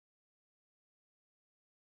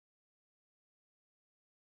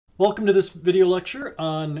Welcome to this video lecture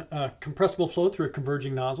on compressible flow through a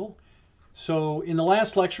converging nozzle. So in the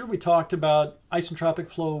last lecture we talked about isentropic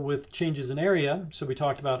flow with changes in area. So we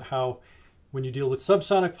talked about how when you deal with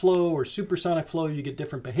subsonic flow or supersonic flow you get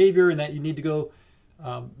different behavior, and that you need to go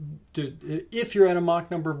if you're at a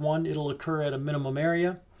Mach number of 1, it'll occur at a minimum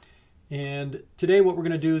area. And today what we're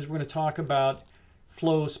going to do is we're going to talk about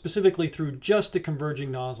flow specifically through just a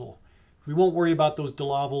converging nozzle. We won't worry about those de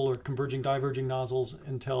Laval or converging diverging nozzles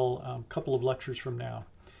until a couple of lectures from now.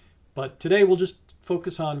 But today we'll just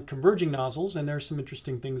focus on converging nozzles, and there's some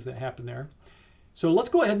interesting things that happen there. So let's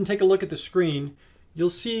go ahead and take a look at the screen.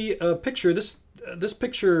 You'll see a picture. This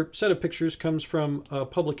set of pictures comes from a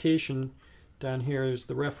publication. Down here is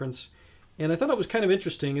the reference. And I thought it was kind of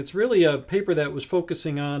interesting. It's really a paper that was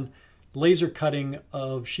focusing on laser cutting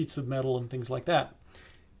of sheets of metal and things like that.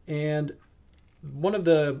 And one of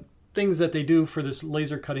the things that they do for this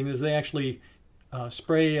laser cutting is they actually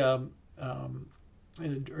spray a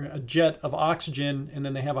jet of oxygen, and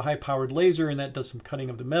then they have a high-powered laser, and that does some cutting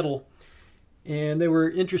of the metal. And they were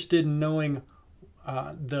interested in knowing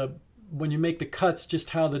when you make the cuts,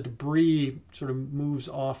 just how the debris sort of moves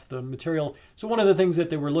off the material. So one of the things that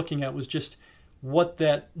they were looking at was just what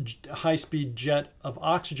that high-speed jet of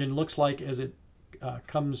oxygen looks like as it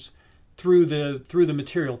comes through the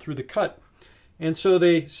material, through the cut. And so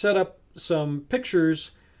they set up some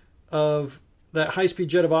pictures of that high-speed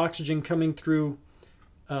jet of oxygen coming through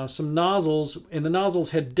some nozzles, and the nozzles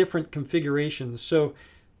had different configurations. So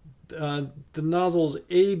the nozzles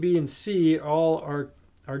A, B, and C all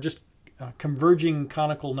are just converging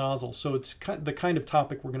conical nozzles. So it's the kind of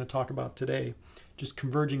topic we're going to talk about today, just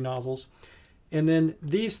converging nozzles. And then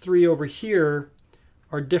these three over here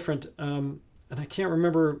are different. And I can't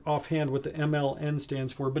remember offhand what the MLN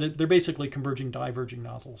stands for, but they're basically converging diverging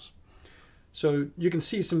nozzles. So you can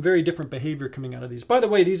see some very different behavior coming out of these. By the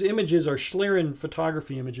way, these images are Schlieren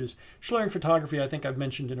photography images. Schlieren photography, I think I've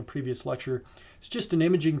mentioned in a previous lecture. It's just an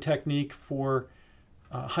imaging technique for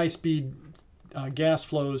high-speed gas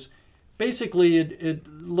flows. Basically, it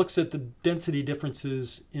looks at the density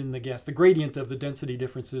differences in the gas, the gradient of the density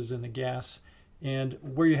differences in the gas. And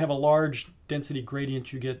where you have a large density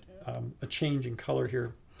gradient, you get a change in color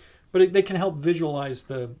here. But they can help visualize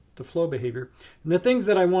the flow behavior. And the things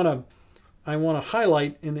that I want to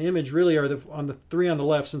highlight in the image really are on the three on the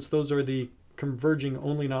left, since those are the converging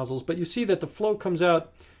only nozzles. But you see that the flow comes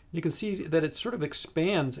out. You can see that it sort of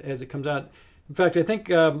expands as it comes out. In fact, I think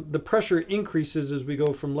the pressure increases as we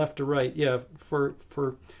go from left to right. Yeah, for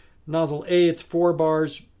nozzle A, it's 4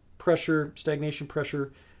 bars pressure, stagnation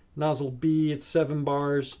pressure. Nozzle B, it's 7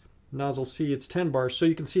 bars. Nozzle C, it's 10 bars. So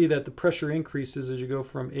you can see that the pressure increases as you go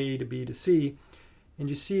from A to B to C. And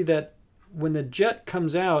you see that when the jet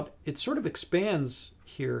comes out, it sort of expands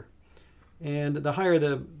here. And the higher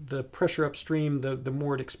the pressure upstream, the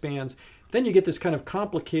more it expands. Then you get this kind of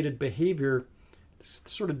complicated behavior,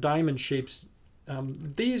 sort of diamond shapes.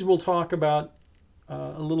 These we'll talk about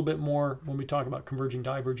a little bit more when we talk about converging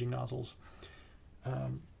diverging nozzles.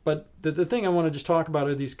 But the thing I want to just talk about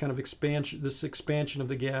are these kind of this expansion of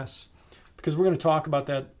the gas, because we're going to talk about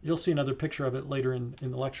that. You'll see another picture of it later in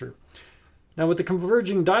the lecture. Now with the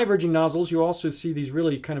converging diverging nozzles, you also see these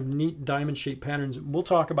really kind of neat diamond-shaped patterns. We'll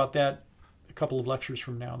talk about that a couple of lectures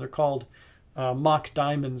from now. They're called Mach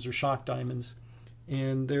diamonds or shock diamonds,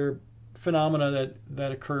 and they're phenomena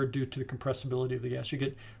that occur due to the compressibility of the gas. You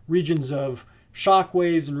get regions of shock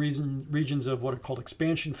waves and regions of what are called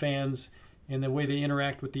expansion fans, and the way they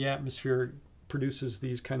interact with the atmosphere produces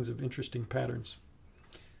these kinds of interesting patterns.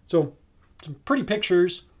 So some pretty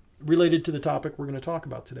pictures related to the topic we're going to talk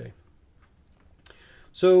about today.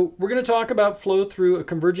 So we're going to talk about flow through a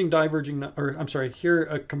converging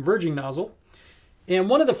a converging nozzle. And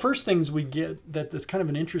one of the first things we get that's kind of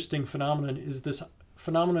an interesting phenomenon is this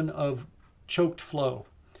phenomenon of choked flow.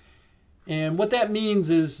 And what that means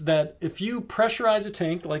is that if you pressurize a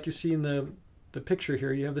tank, like you see in the picture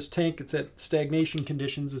here, you have this tank, it's at stagnation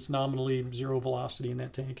conditions, it's nominally 0 velocity in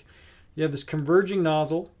that tank. You have this converging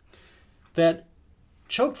nozzle. That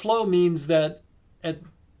choked flow means that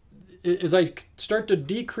as I start to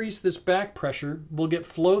decrease this back pressure, we'll get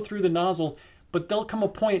flow through the nozzle, but there'll come a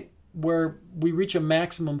point where we reach a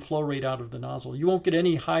maximum flow rate out of the nozzle. You won't get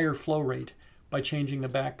any higher flow rate by changing the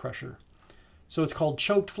back pressure. So it's called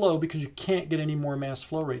choked flow because you can't get any more mass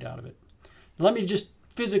flow rate out of it. Now, let me just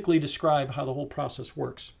physically describe how the whole process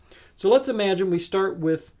works. So let's imagine we start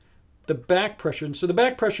with the back pressure. And so the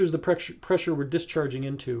back pressure is the pressure we're discharging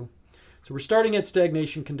into. So we're starting at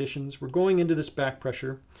stagnation conditions. We're going into this back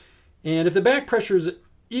pressure. And if the back pressure is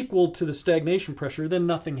equal to the stagnation pressure, then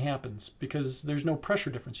nothing happens because there's no pressure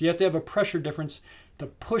difference. You have to have a pressure difference to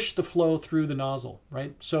push the flow through the nozzle,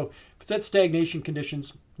 right? So if it's at stagnation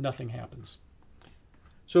conditions, nothing happens.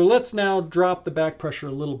 So let's now drop the back pressure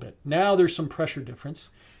a little bit. Now there's some pressure difference,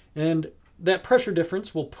 and that pressure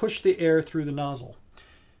difference will push the air through the nozzle.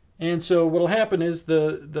 And so what will happen is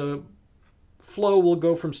the flow will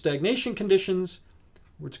go from stagnation conditions,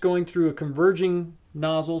 where it's going through a converging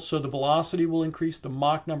nozzle, so the velocity will increase, the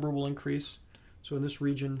Mach number will increase. So in this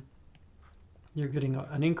region, you're getting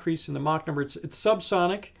an increase in the Mach number. It's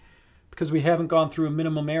subsonic because we haven't gone through a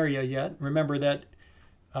minimum area yet. Remember that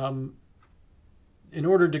in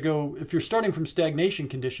order to go, if you're starting from stagnation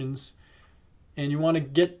conditions and you want to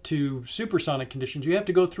get to supersonic conditions, you have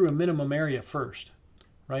to go through a minimum area first,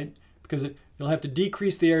 right? Because you'll have to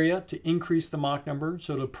decrease the area to increase the Mach number,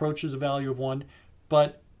 so it approaches a value of 1.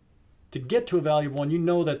 But to get to a value of 1, you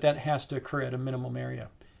know that that has to occur at a minimum area.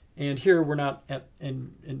 And here we're not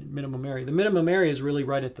in minimum area. The minimum area is really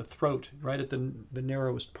right at the throat, right at the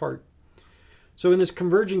narrowest part. So in this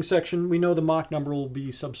converging section, we know the Mach number will be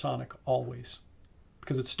subsonic always,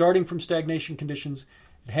 because it's starting from stagnation conditions.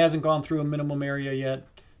 It hasn't gone through a minimum area yet,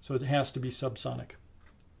 so it has to be subsonic.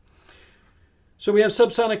 So we have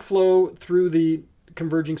subsonic flow through the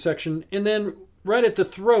converging section, and then right at the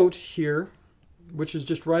throat here, which is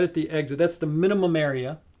just right at the exit, that's the minimum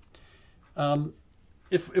area.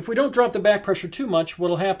 If we don't drop the back pressure too much, what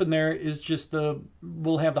will happen there is just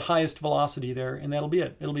we'll have the highest velocity there, and that'll be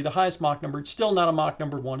it. It'll be the highest Mach number. It's still not a Mach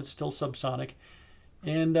number 1. It's still subsonic.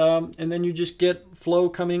 And then you just get flow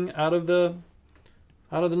coming out of the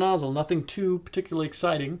nozzle. Nothing too particularly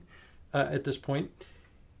exciting at this point.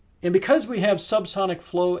 And because we have subsonic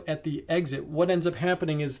flow at the exit, what ends up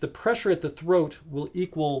happening is the pressure at the throat will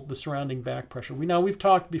equal the surrounding back pressure. We've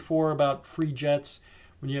talked before about free jets.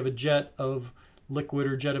 When you have a jet of liquid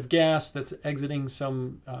or jet of gas that's exiting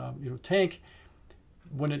some tank,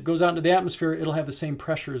 when it goes out into the atmosphere, it'll have the same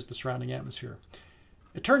pressure as the surrounding atmosphere.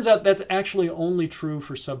 It turns out that's actually only true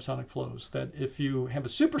for subsonic flows, that if you have a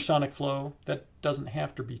supersonic flow, that doesn't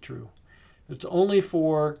have to be true. It's only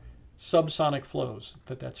for subsonic flows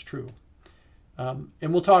that's true. And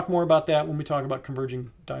we'll talk more about that when we talk about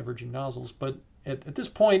converging, diverging nozzles. But at this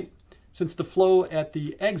point, since the flow at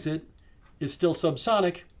the exit is still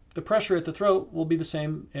subsonic, the pressure at the throat will be the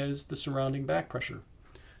same as the surrounding back pressure.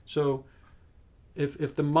 So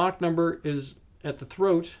if the Mach number is at the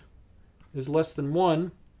throat is less than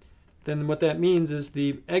 1, then what that means is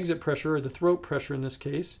the exit pressure, or the throat pressure in this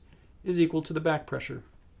case, is equal to the back pressure,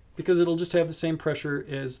 because it'll just have the same pressure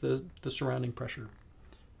as the surrounding pressure.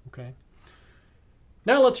 Okay.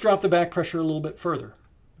 Now let's drop the back pressure a little bit further.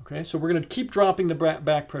 Okay, so we're going to keep dropping the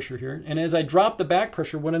back pressure here, and as I drop the back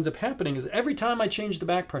pressure, what ends up happening is every time I change the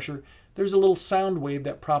back pressure, there's a little sound wave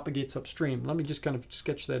that propagates upstream. Let me just kind of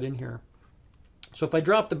sketch that in here. So if I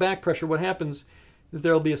drop the back pressure, what happens is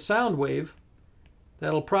there'll be a sound wave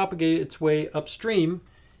that'll propagate its way upstream,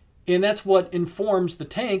 and that's what informs the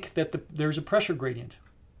tank that there's a pressure gradient,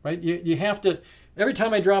 right? You have to, every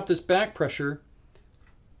time I drop this back pressure,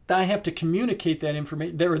 I have to communicate that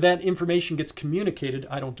information, or that information gets communicated.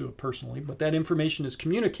 I don't do it personally, but that information is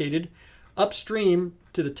communicated upstream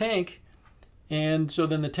to the tank, and so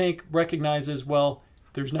then the tank recognizes, well,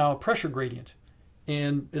 there's now a pressure gradient,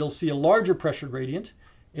 and it'll see a larger pressure gradient,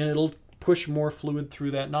 and it'll push more fluid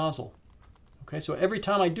through that nozzle. Okay, so every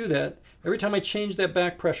time I do that, every time I change that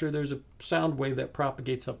back pressure, there's a sound wave that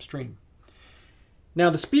propagates upstream. Now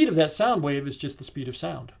the speed of that sound wave is just the speed of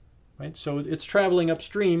sound. Right? So it's traveling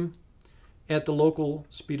upstream at the local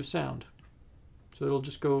speed of sound. So it'll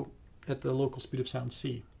just go at the local speed of sound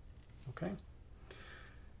c. Okay?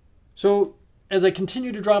 So as I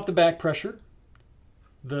continue to drop the back pressure,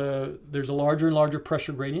 there's a larger and larger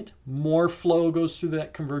pressure gradient. More flow goes through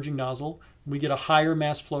that converging nozzle. We get a higher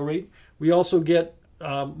mass flow rate. We also get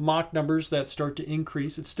Mach numbers that start to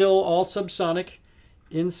increase. It's still all subsonic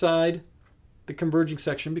inside the converging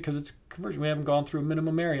section because it's converging. We haven't gone through a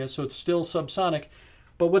minimum area, so it's still subsonic.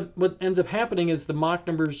 But what ends up happening is the Mach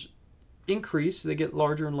numbers increase. They get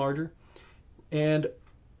larger and larger. And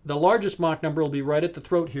the largest Mach number will be right at the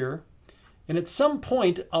throat here. And at some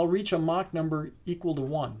point, I'll reach a Mach number equal to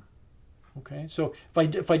 1. Okay, so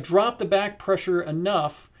if I drop the back pressure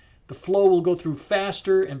enough, the flow will go through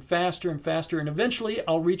faster and faster and faster, and eventually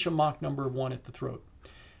I'll reach a Mach number of 1 at the throat.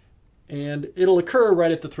 And it'll occur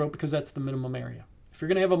right at the throat because that's the minimum area. If you're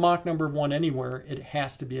going to have a Mach number of 1 anywhere, it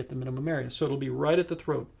has to be at the minimum area. So it'll be right at the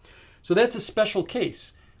throat. So that's a special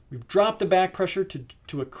case. We've dropped the back pressure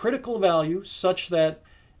to a critical value such that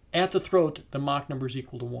at the throat, the Mach number is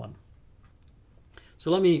equal to 1.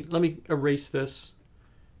 So let me erase this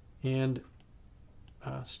and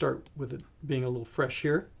start with it being a little fresh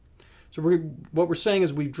here. So what we're saying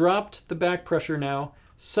is we've dropped the back pressure now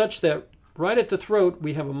such that right at the throat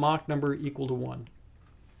we have a Mach number equal to 1.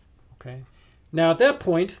 Okay. Now at that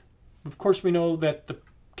point, of course, we know that the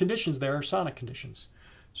conditions there are sonic conditions.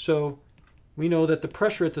 So we know that the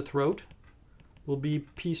pressure at the throat will be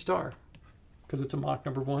P star because it's a Mach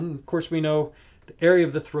number of 1. And of course, we know the area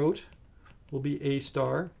of the throat will be A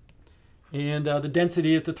star. And the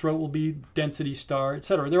density at the throat will be density star,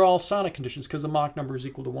 etc. They're all sonic conditions because the Mach number is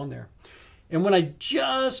equal to 1 there. And when I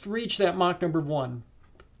just reach that Mach number of 1,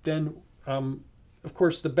 then of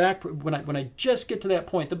course when I just get to that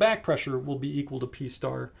point, the back pressure will be equal to P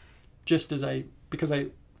star, just as I'm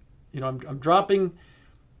dropping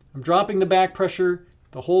the back pressure.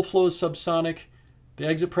 The whole flow is subsonic. The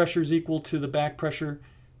exit pressure is equal to the back pressure.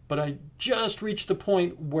 But I just reached the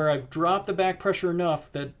point where I've dropped the back pressure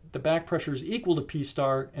enough that the back pressure is equal to P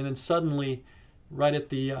star, and then suddenly, right at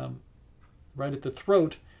the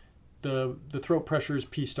throat, the throat pressure is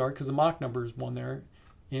P star because the Mach number is 1 there,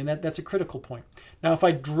 and that's a critical point. Now, if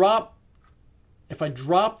I drop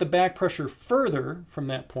the back pressure further from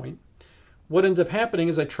that point, what ends up happening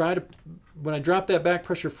is when I drop that back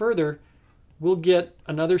pressure further, we'll get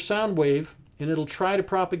another sound wave, and it'll try to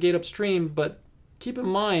propagate upstream, but keep in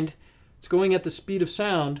mind, it's going at the speed of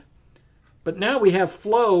sound, but now we have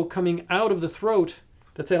flow coming out of the throat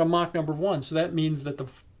that's at a Mach number of 1. So that means that the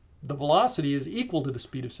velocity is equal to the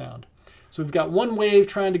speed of sound. So we've got one wave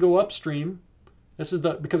trying to go upstream. This is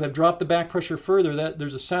because I've dropped the back pressure further, that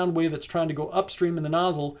there's a sound wave that's trying to go upstream in the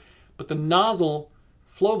nozzle, but the nozzle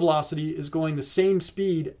flow velocity is going the same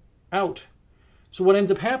speed out. So what ends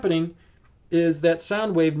up happening is that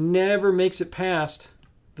sound wave never makes it past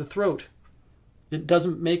the throat. It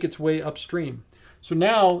doesn't make its way upstream. So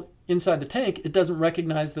now, inside the tank, it doesn't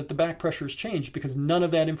recognize that the back pressure has changed because none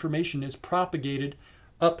of that information is propagated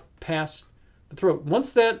up past the throat.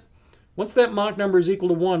 Once that Mach number is equal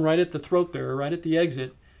to 1 right at the throat there, or right at the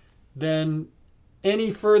exit, then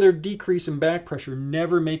any further decrease in back pressure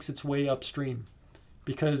never makes its way upstream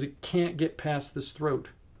because it can't get past this throat,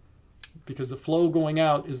 because the flow going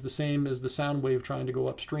out is the same as the sound wave trying to go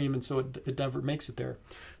upstream, and so it never makes it there.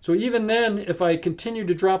 So even then, if I continue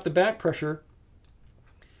to drop the back pressure,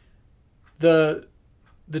 the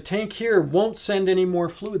tank here won't send any more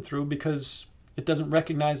fluid through because it doesn't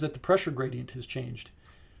recognize that the pressure gradient has changed.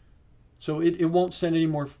 So it won't send any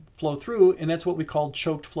more flow through, and that's what we call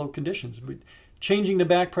choked flow conditions. But changing the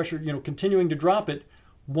back pressure, continuing to drop it,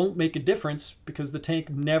 won't make a difference because the tank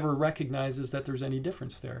never recognizes that there's any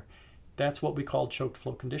difference there. That's what we call choked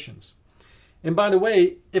flow conditions. And by the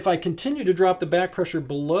way, if I continue to drop the back pressure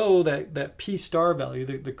below that P star value,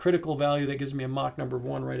 the critical value that gives me a Mach number of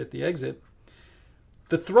 1 right at the exit,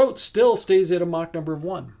 the throat still stays at a Mach number of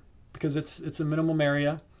 1 because it's a minimum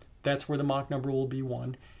area. That's where the Mach number will be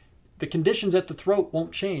 1. The conditions at the throat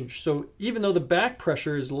won't change. So even though the back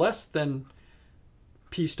pressure is less than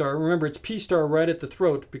P star, remember it's P star right at the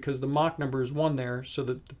throat because the Mach number is 1 there, so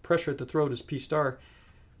the pressure at the throat is P star.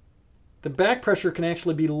 The back pressure can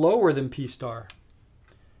actually be lower than P star.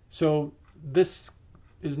 So this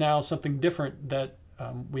is now something different that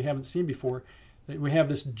we haven't seen before. We have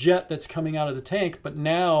this jet that's coming out of the tank, but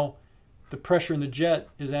now the pressure in the jet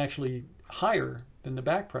is actually higher than the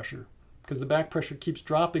back pressure because the back pressure keeps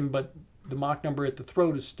dropping, but the Mach number at the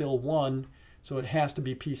throat is still 1, so it has to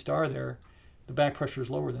be P star there. The back pressure is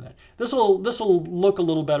lower than that. This will look a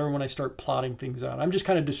little better when I start plotting things out. I'm just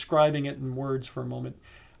kind of describing it in words for a moment.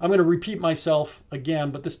 I'm going to repeat myself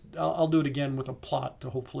again, but I'll do it again with a plot to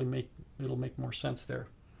hopefully it'll make more sense there.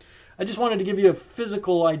 I just wanted to give you a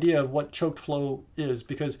physical idea of what choked flow is,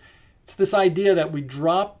 because it's this idea that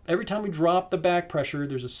every time we drop the back pressure,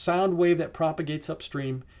 there's a sound wave that propagates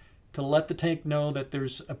upstream to let the tank know that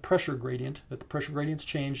there's a pressure gradient, that the pressure gradient's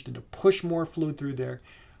changed, and to push more fluid through there.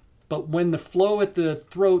 But when the flow at the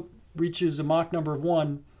throat reaches a Mach number of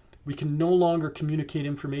 1, we can no longer communicate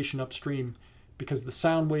information upstream because the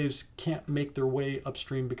sound waves can't make their way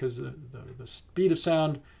upstream because the speed of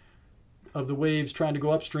sound of the waves trying to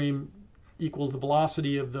go upstream equal the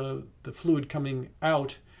velocity of the fluid coming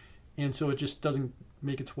out, and so it just doesn't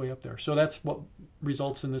make its way up there. So that's what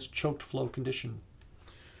results in this choked flow condition.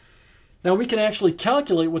 Now we can actually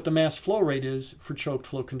calculate what the mass flow rate is for choked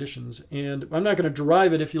flow conditions, and I'm not going to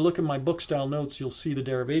derive it. If you look at my book style notes, you'll see the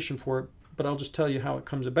derivation for it, but I'll just tell you how it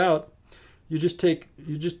comes about. You just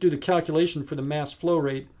do the calculation for the mass flow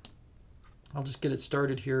rate. I'll just get it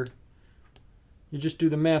started here. You just do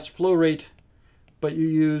the mass flow rate, but you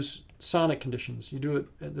use sonic conditions. You do it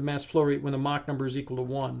at the mass flow rate when the Mach number is equal to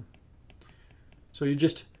 1. So you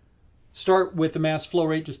just start with the mass flow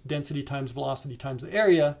rate, just density times velocity times the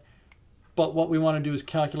area. But what we want to do is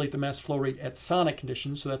calculate the mass flow rate at sonic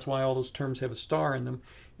conditions. So that's why all those terms have a star in them.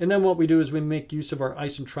 And then what we do is we make use of our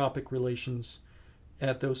isentropic relations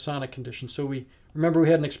at those sonic conditions. So we remember we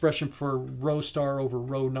had an expression for rho star over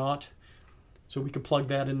rho naught. So we could plug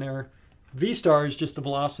that in there. V star is just the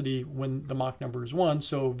velocity when the Mach number is 1.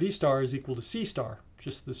 So V star is equal to C star,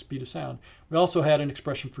 just the speed of sound. We also had an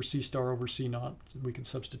expression for C star over C naught. We can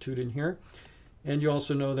substitute in here. And you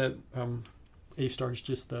also know that A star is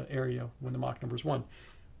just the area when the Mach number is 1.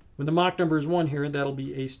 When the Mach number is 1 here, that'll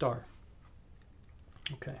be A star.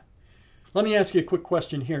 Okay. Let me ask you a quick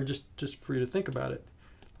question here, just for you to think about it.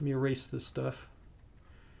 Let me erase this stuff.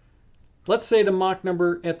 Let's say the Mach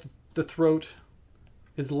number at the throat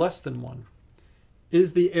is less than 1.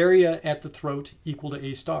 Is the area at the throat equal to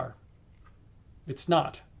A star? It's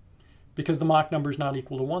not, because the Mach number is not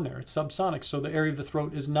equal to 1 there. It's subsonic, so the area of the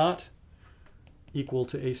throat is not equal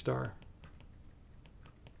to A star.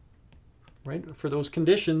 Right? For those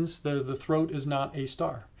conditions, the throat is not A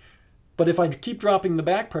star. But if I keep dropping the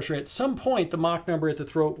back pressure, at some point the Mach number at the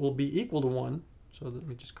throat will be equal to 1. So let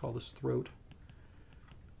me just call this throat.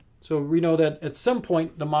 So we know that at some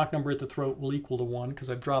point the Mach number at the throat will equal to 1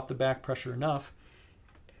 because I've dropped the back pressure enough.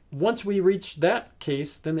 Once we reach that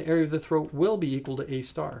case, then the area of the throat will be equal to A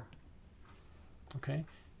star. Okay?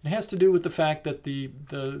 It has to do with the fact that the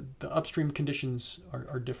upstream conditions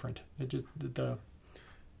are different. It just, the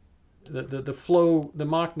flow, the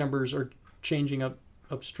Mach numbers are changing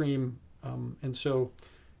upstream, and so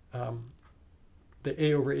the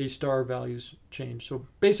A over A star values change. So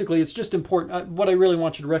basically it's just important. What I really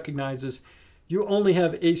want you to recognize is you only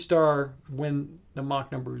have A star when the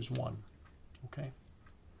Mach number is 1. Okay.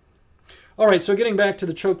 All right, so getting back to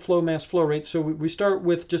the choke flow mass flow rate. So we start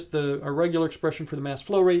with just a regular expression for the mass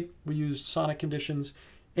flow rate. We use sonic conditions,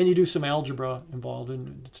 and you do some algebra involved,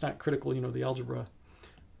 and it's not critical, you know, the algebra.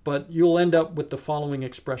 But you'll end up with the following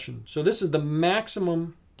expression. So this is the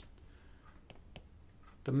maximum,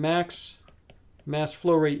 the max mass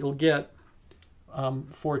flow rate you'll get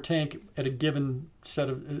for a tank at a given set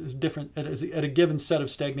of at a given set of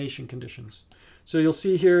stagnation conditions. So you'll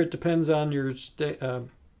see here it depends on your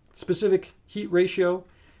specific heat ratio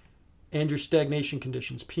and your stagnation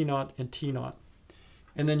conditions, P naught and T naught.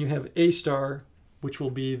 And then you have A star, which will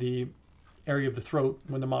be the area of the throat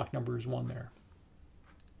when the Mach number is 1 there.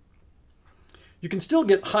 You can still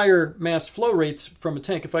get higher mass flow rates from a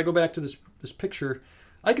tank. If I go back to this picture,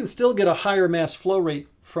 I can still get a higher mass flow rate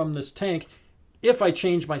from this tank if I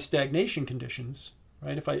change my stagnation conditions,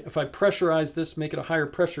 right? If I pressurize this, make it a higher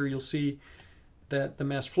pressure, you'll see that the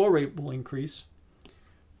mass flow rate will increase.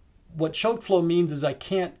 What choke flow means is I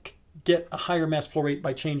can't get a higher mass flow rate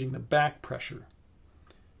by changing the back pressure.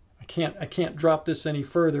 I can't drop this any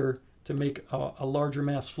further to make a larger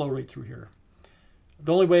mass flow rate through here.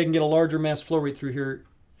 The only way I can get a larger mass flow rate through here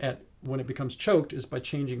when it becomes choked is by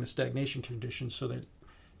changing the stagnation conditions so that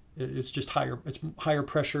it's just higher. It's higher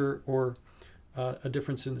pressure or a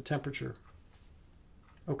difference in the temperature.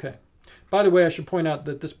 Okay. By the way, I should point out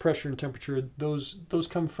that this pressure and temperature, those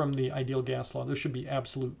come from the ideal gas law. Those should be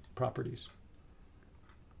absolute properties.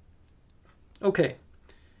 Okay.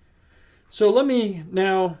 So let me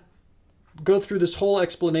now go through this whole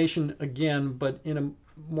explanation again, but in a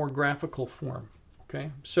more graphical form.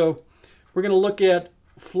 Okay. So we're going to look at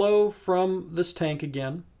flow from this tank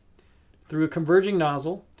again through a converging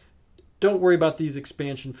nozzle. Don't worry about these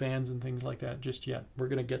expansion fans and things like that just yet. We're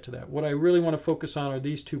going to get to that. What I really want to focus on are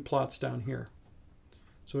these two plots down here.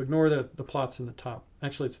 So ignore the plots in the top.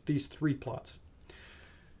 Actually, it's these three plots.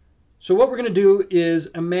 So what we're going to do is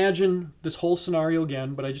imagine this whole scenario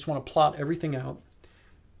again, but I just want to plot everything out.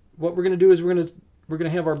 What we're going to do is we're going to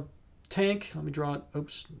have our tank. Let me draw it.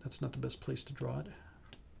 Oops, that's not the best place to draw it.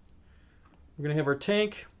 We're going to have our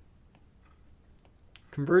tank,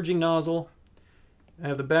 converging nozzle. I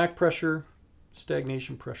have the back pressure,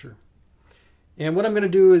 stagnation pressure. And what I'm going to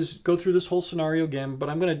do is go through this whole scenario again, but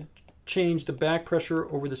I'm going to change the back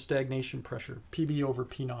pressure over the stagnation pressure, PB over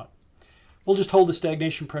P naught. We'll just hold the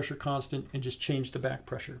stagnation pressure constant and just change the back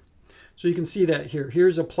pressure. So you can see that here.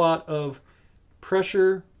 Here's a plot of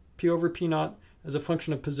pressure, P over P naught, as a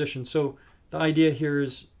function of position. So the idea here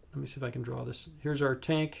is, let me see if I can draw this. Here's our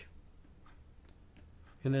tank.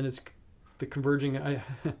 And then it's the converging,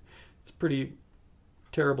 it's pretty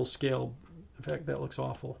terrible scale. In fact, that looks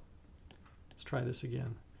awful. Let's try this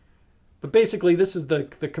again. But basically, this is the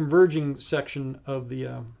converging section of the,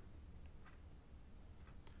 let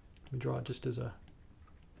me draw it just as a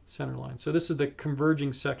center line. So this is the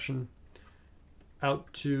converging section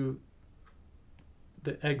out to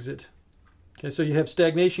the exit Okay, so you have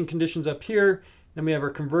stagnation conditions up here. Then we have our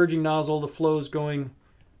converging nozzle. The flow is going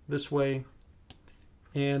this way.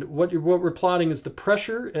 And what we're plotting is the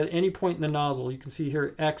pressure at any point in the nozzle. You can see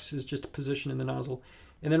here X is just a position in the nozzle.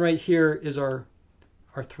 And then right here is our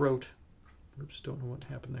throat. Oops, don't know what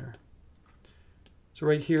happened there. So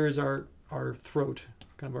right here is our throat,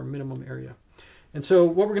 kind of our minimum area. And so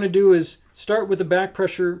what we're going to do is start with the back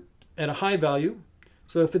pressure at a high value.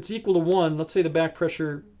 So if it's equal to 1, let's say the back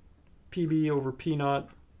pressure PB over P naught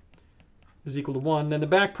is equal to 1, then the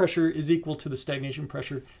back pressure is equal to the stagnation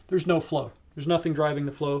pressure. There's no flow. There's nothing driving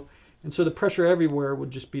the flow. And so the pressure everywhere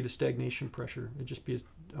would just be the stagnation pressure. It'd just be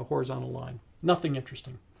a horizontal line. Nothing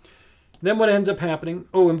interesting. Then what ends up happening,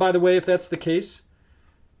 oh, and by the way, if that's the case,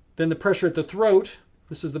 then the pressure at the throat,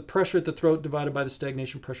 this is the pressure at the throat divided by the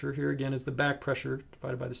stagnation pressure. Here again is the back pressure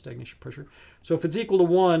divided by the stagnation pressure. So if it's equal to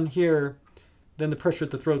 1 here, then the pressure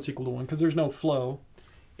at the throat is equal to 1 because there's no flow.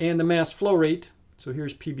 And the mass flow rate, so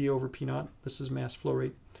here's PB over P naught. This is mass flow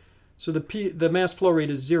rate. So the mass flow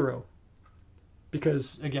rate is 0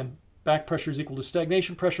 because, again, back pressure is equal to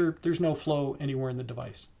stagnation pressure. There's no flow anywhere in the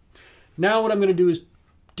device. Now what I'm going to do is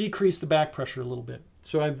decrease the back pressure a little bit.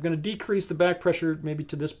 So I'm going to decrease the back pressure maybe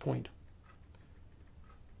to this point.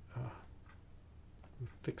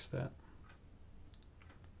 Fix that.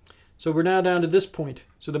 So we're now down to this point.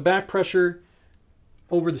 So the back pressure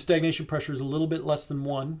over the stagnation pressure is a little bit less than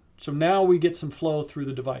 1. So now we get some flow through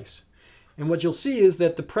the device. And what you'll see is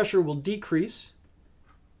that the pressure will decrease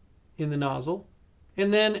in the nozzle.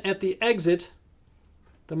 And then at the exit,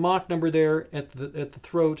 the Mach number there at the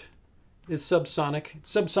throat is subsonic.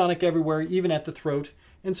 It's subsonic everywhere, even at the throat.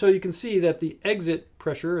 And so you can see that the exit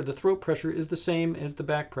pressure, or the throat pressure, is the same as the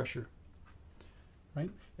back pressure. Right?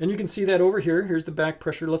 And you can see that over here. Here's the back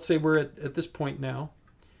pressure. Let's say we're at this point now.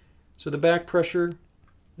 So the back pressure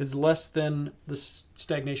is less than the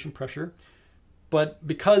stagnation pressure. But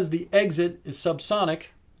because the exit is subsonic,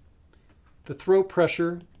 the throat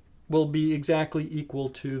pressure will be exactly equal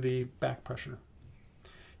to the back pressure.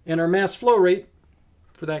 And our mass flow rate,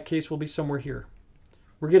 for that case, will be somewhere here.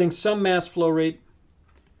 We're getting some mass flow rate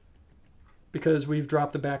because we've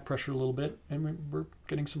dropped the back pressure a little bit, and we're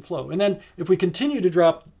getting some flow. And then if we continue to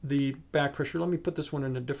drop the back pressure, let me put this one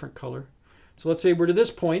in a different color. So let's say we're to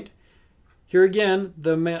this point. Here again,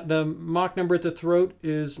 the Mach number at the throat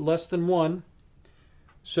is less than 1.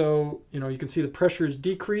 So, you can see the pressure is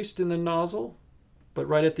decreased in the nozzle, but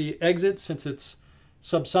right at the exit, since it's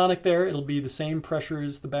subsonic there, it'll be the same pressure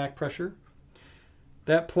as the back pressure.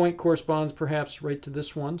 That point corresponds perhaps right to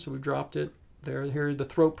this one, so we've dropped it there. Here the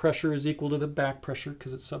throat pressure is equal to the back pressure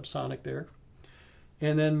because it's subsonic there.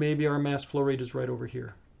 And then maybe our mass flow rate is right over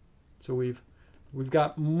here. So we've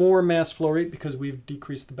got more mass flow rate because we've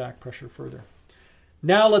decreased the back pressure further.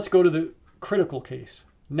 Now let's go to the critical case.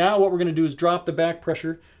 Now what we're going to do is drop the back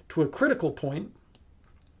pressure to a critical point.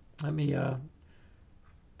 Let me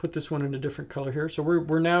put this one in a different color here. So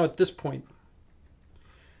we're now at this point.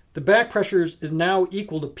 The back pressure is now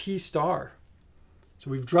equal to P star. So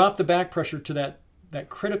we've dropped the back pressure to that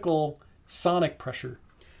critical sonic pressure.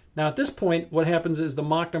 Now at this point, what happens is the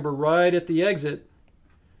Mach number right at the exit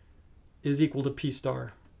is equal to P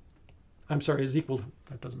star. I'm sorry, is equal to,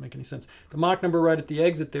 that doesn't make any sense. The Mach number right at the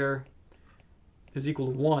exit there is equal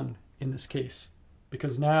to 1 in this case,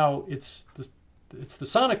 because now it's the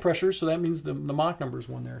sonic pressure, so that means the Mach number is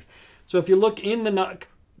 1 there. So if you look in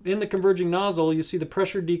the converging nozzle, you see the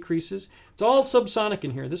pressure decreases. It's all subsonic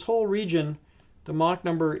in here. This whole region, the Mach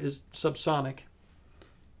number is subsonic.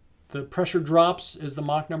 The pressure drops as the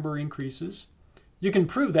Mach number increases. You can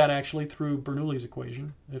prove that actually through Bernoulli's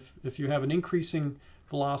equation. If you have an increasing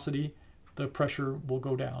velocity, the pressure will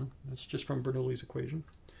go down. It's just from Bernoulli's equation.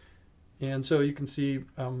 And so you can see,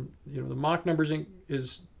 the Mach number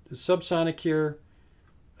is subsonic here,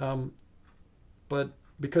 but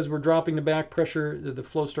because we're dropping the back pressure, the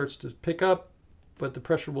flow starts to pick up, but the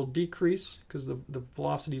pressure will decrease because the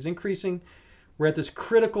velocity is increasing. We're at this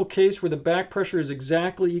critical case where the back pressure is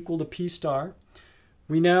exactly equal to P star.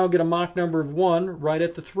 We now get a Mach number of 1 right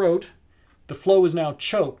at the throat. The flow is now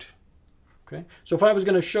choked. Okay? So if I was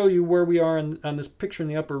going to show you where we are on this picture in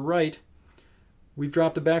the upper right, we've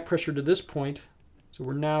dropped the back pressure to this point. So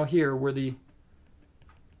we're now here where the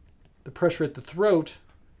pressure at the throat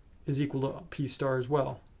is equal to P star as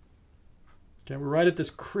well. Okay, we're right at this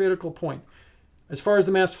critical point. As far as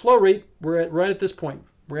the mass flow rate, we're right at this point.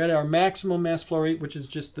 We're at our maximum mass flow rate, which is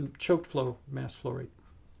just the choked flow mass flow rate.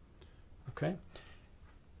 Okay.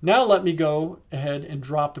 Now let me go ahead and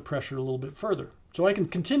drop the pressure a little bit further. So I can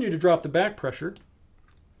continue to drop the back pressure.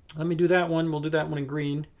 Let me do that one. We'll do that one in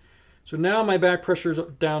green. So now my back pressure is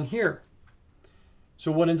down here.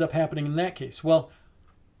 So what ends up happening in that case? Well,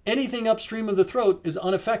 anything upstream of the throat is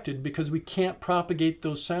unaffected because we can't propagate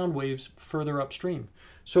those sound waves further upstream.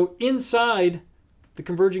 So inside the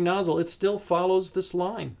converging nozzle, it still follows this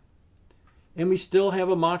line. And we still have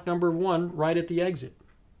a Mach number of 1 right at the exit.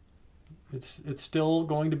 It's still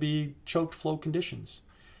going to be choked flow conditions,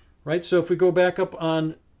 right? So if we go back up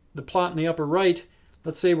on the plot in the upper right,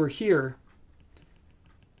 let's say we're here.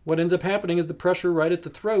 What ends up happening is the pressure right at the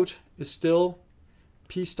throat is still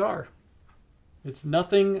P star. It's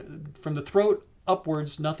nothing from the throat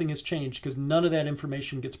upwards, nothing has changed because none of that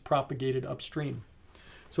information gets propagated upstream.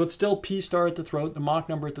 So it's still P star at the throat. The Mach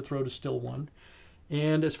number at the throat is still 1.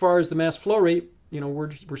 And as far as the mass flow rate,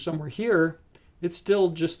 we're somewhere here. It's still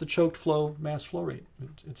just the choked flow mass flow rate.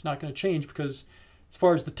 It's not going to change because as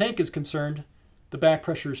far as the tank is concerned, the back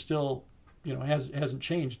pressure is still, hasn't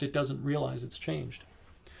changed. It doesn't realize it's changed.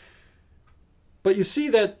 But you see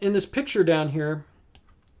that in this picture down here,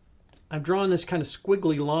 I've drawn this kind of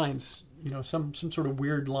squiggly lines, some sort of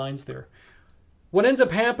weird lines there. What ends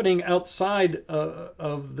up happening outside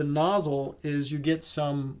of the nozzle is you get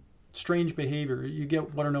some strange behavior. You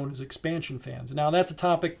get what are known as expansion fans. Now that's a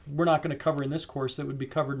topic we're not going to cover in this course. That would be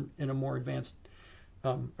covered in a more advanced,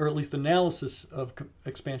 or at least the analysis of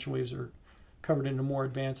expansion waves are covered in a more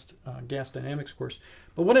advanced gas dynamics course.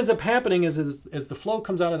 But what ends up happening is as the flow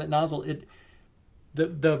comes out of that nozzle,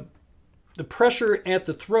 the pressure at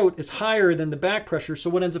the throat is higher than the back pressure. So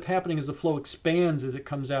what ends up happening is the flow expands as it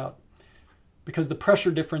comes out. Because the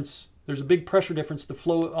pressure difference, there's a big pressure difference, the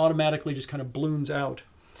flow automatically just kind of balloons out.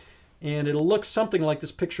 And it'll look something like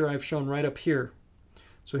this picture I've shown right up here.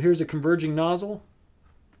 So here's a converging nozzle.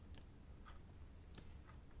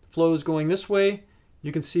 Flow is going this way.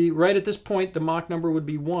 You can see right at this point the Mach number would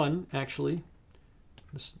be 1, actually.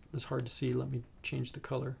 This is hard to see. Let me change the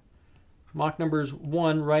color. Mach number is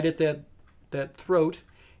 1 right at that throat.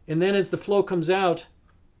 And then as the flow comes out,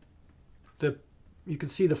 you can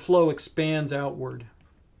see the flow expands outward.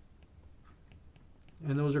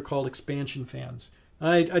 And those are called expansion fans.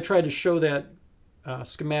 I tried to show that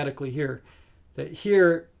schematically here. That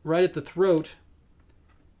here, right at the throat,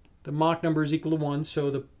 the Mach number is equal to 1,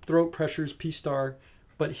 so the throat pressure is P star.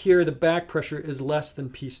 But here the back pressure is less than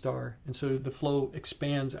P star. And so the flow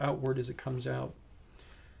expands outward as it comes out.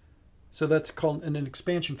 So that's called an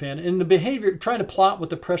expansion fan. And the behavior, trying to plot what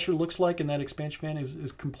the pressure looks like in that expansion fan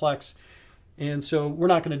is complex. And so we're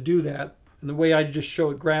not going to do that. And the way I just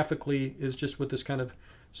show it graphically is just with this kind of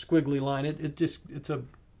squiggly line. It's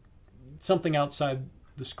something outside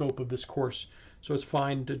the scope of this course. So it's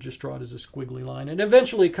fine to just draw it as a squiggly line. And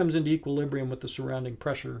eventually it comes into equilibrium with the surrounding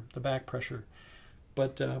pressure, the back pressure.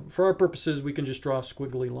 But for our purposes, we can just draw a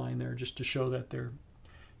squiggly line there just to show that there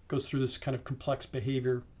goes through this kind of complex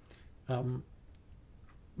behavior.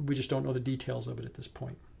 We just don't know the details of it at this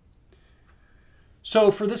point.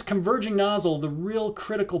 So for this converging nozzle, the real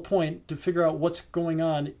critical point to figure out what's going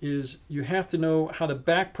on is you have to know how the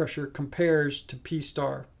back pressure compares to P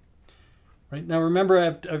star. Right? Now remember,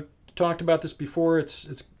 I've talked about this before.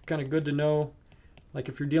 It's kind of good to know, like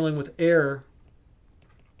if you're dealing with air,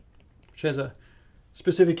 which has a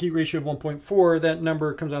specific heat ratio of 1.4, that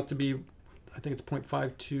number comes out to be, I think it's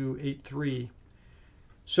 0.5283.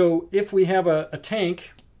 So if we have a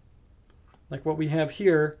tank, like what we have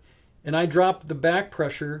here, and I drop the back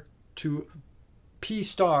pressure to P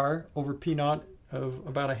star over P naught of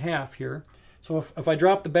about a half here. So if I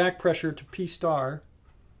drop the back pressure to P star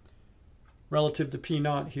relative to P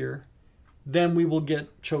naught here, then we will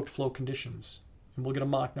get choked flow conditions. And we'll get a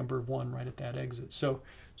Mach number of 1 right at that exit. So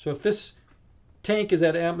if this tank is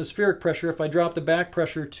at atmospheric pressure, if I drop the back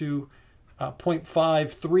pressure to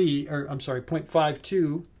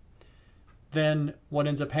 0.52, then what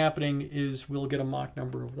ends up happening is we'll get a Mach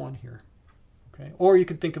number of 1 here. Okay? Or you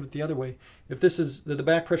could think of it the other way. If this is the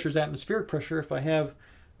back pressure is atmospheric pressure, if I have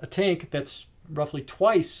a tank that's roughly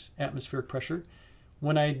twice atmospheric pressure,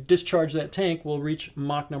 when I discharge that tank, we'll reach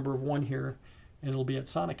Mach number of 1 here, and it'll be at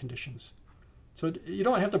sonic conditions. So you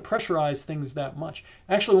don't have to pressurize things that much.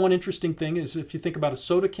 Actually, one interesting thing is if you think about a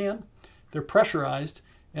soda can, they're pressurized.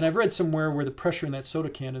 And I've read somewhere where the pressure in that soda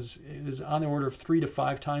can is on the order of 3 to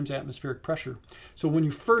 5 times atmospheric pressure. So when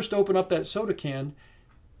you first open up that soda can,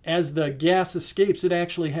 as the gas escapes, it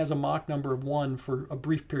actually has a Mach number of 1 for a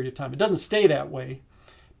brief period of time. It doesn't stay that way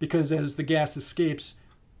because as the gas escapes,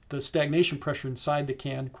 the stagnation pressure inside the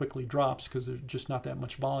can quickly drops because there's just not that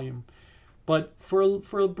much volume. But for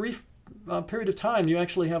a brief period of time, you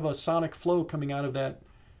actually have a sonic flow coming out of that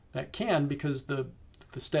can because the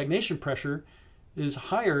stagnation pressure is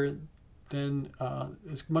higher than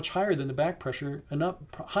is much higher than the back pressure,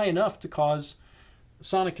 high enough to cause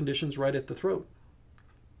sonic conditions right at the throat.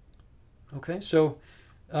 Okay, so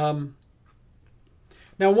now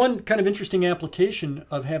one kind of interesting application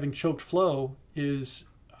of having choked flow is,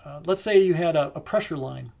 let's say you had a pressure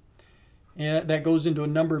line and that goes into a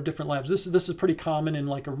number of different labs. This is pretty common in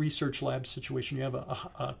like a research lab situation. You have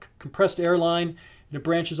a compressed air line and it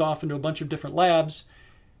branches off into a bunch of different labs.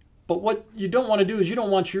 But what you don't want to do is you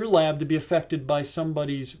don't want your lab to be affected by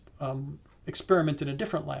somebody's experiment in a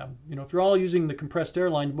different lab. You know, if you're all using the compressed air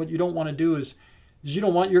line, what you don't want to do is you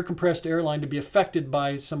don't want your compressed air line to be affected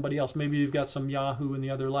by somebody else. Maybe you've got some Yahoo in the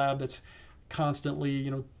other lab that's constantly,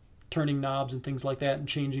 you know, turning knobs and things like that and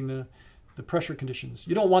changing the pressure conditions.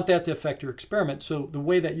 You don't want that to affect your experiment. So the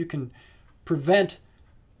way that you can prevent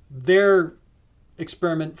their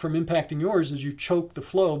experiment from impacting yours is you choke the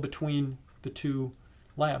flow between the two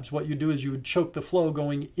labs. What you do is you would choke the flow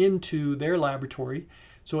going into their laboratory,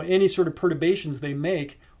 so any sort of perturbations they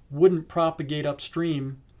make wouldn't propagate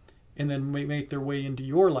upstream and then make their way into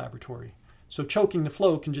your laboratory. So choking the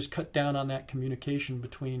flow can just cut down on that communication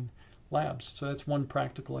between labs. So that's one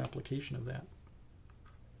practical application of that.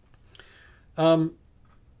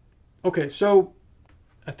 Okay, so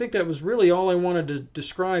I think that was really all I wanted to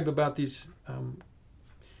describe about the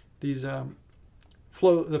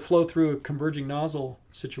flow through a converging nozzle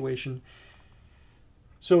situation.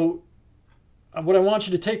 So what I want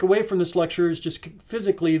you to take away from this lecture is just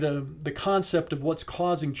physically the concept of what's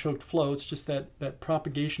causing choked flow. It's just that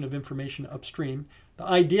propagation of information upstream. The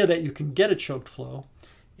idea that you can get a choked flow.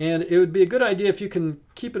 And it would be a good idea if you can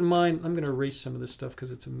keep in mind, I'm going to erase some of this stuff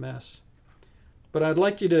because it's a mess. But I'd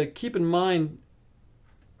like you to keep in mind,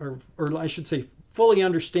 or I should say fully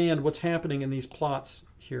understand what's happening in these plots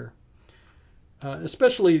here.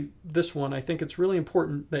 Especially this one. I think it's really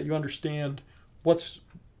important that you understand what's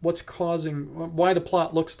causing, why the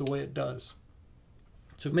plot looks the way it does.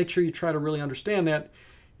 So make sure you try to really understand that.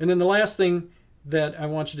 And then the last thing that I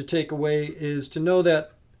want you to take away is to know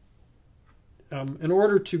that in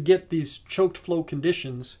order to get these choked flow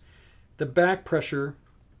conditions, the back pressure,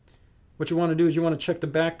 what you want to do is you want to check the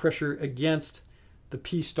back pressure against the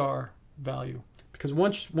P star value. Because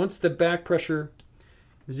once the back pressure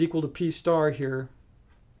is equal to P star here,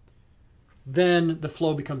 then the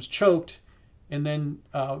flow becomes choked, and then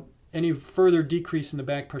any further decrease in the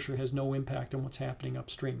back pressure has no impact on what's happening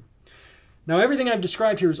upstream. Now everything I've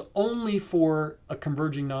described here is only for a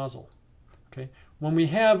converging nozzle. Okay? When we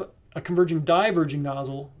have a converging diverging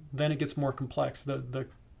nozzle, then it gets more complex. The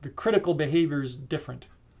critical behavior is different.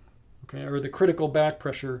 Okay? Or the critical back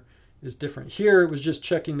pressure is different. Here it was just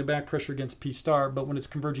checking the back pressure against P star, but when it's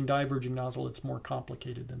converging diverging nozzle, it's more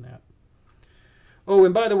complicated than that. Oh,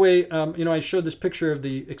 and by the way, you know, I showed this picture of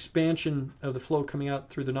the expansion of the flow coming out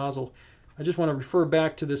through the nozzle. I just want to refer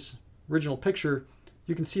back to this original picture.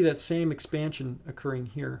 You can see that same expansion occurring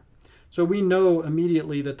here. So we know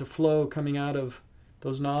immediately that the flow coming out of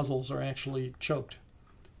those nozzles are actually choked,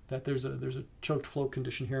 that there's a choked flow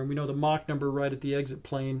condition here. And we know the Mach number right at the exit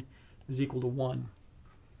plane is equal to 1.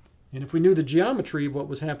 And if we knew the geometry of what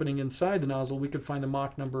was happening inside the nozzle, we could find the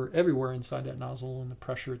Mach number everywhere inside that nozzle and the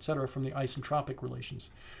pressure, etc., from the isentropic relations.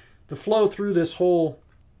 The flow through this whole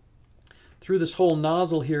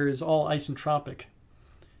nozzle here is all isentropic.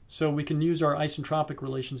 So we can use our isentropic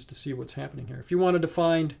relations to see what's happening here. If you wanted to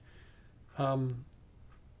find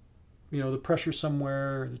you know, the pressure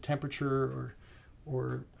somewhere, or the temperature,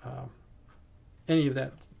 or any of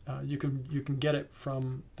that, you can get it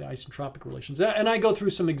from the isentropic relations. And I go through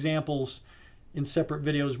some examples in separate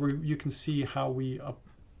videos where you can see how we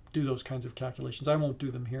do those kinds of calculations. I won't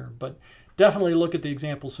do them here, but definitely look at the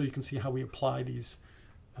examples so you can see how we apply these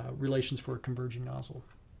relations for a converging nozzle.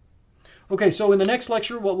 Okay, so in the next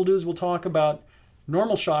lecture, what we'll do is we'll talk about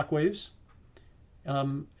normal shock waves,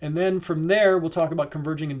 and then from there we'll talk about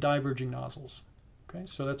converging and diverging nozzles. Okay,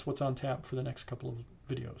 so that's what's on tap for the next couple of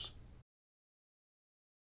videos.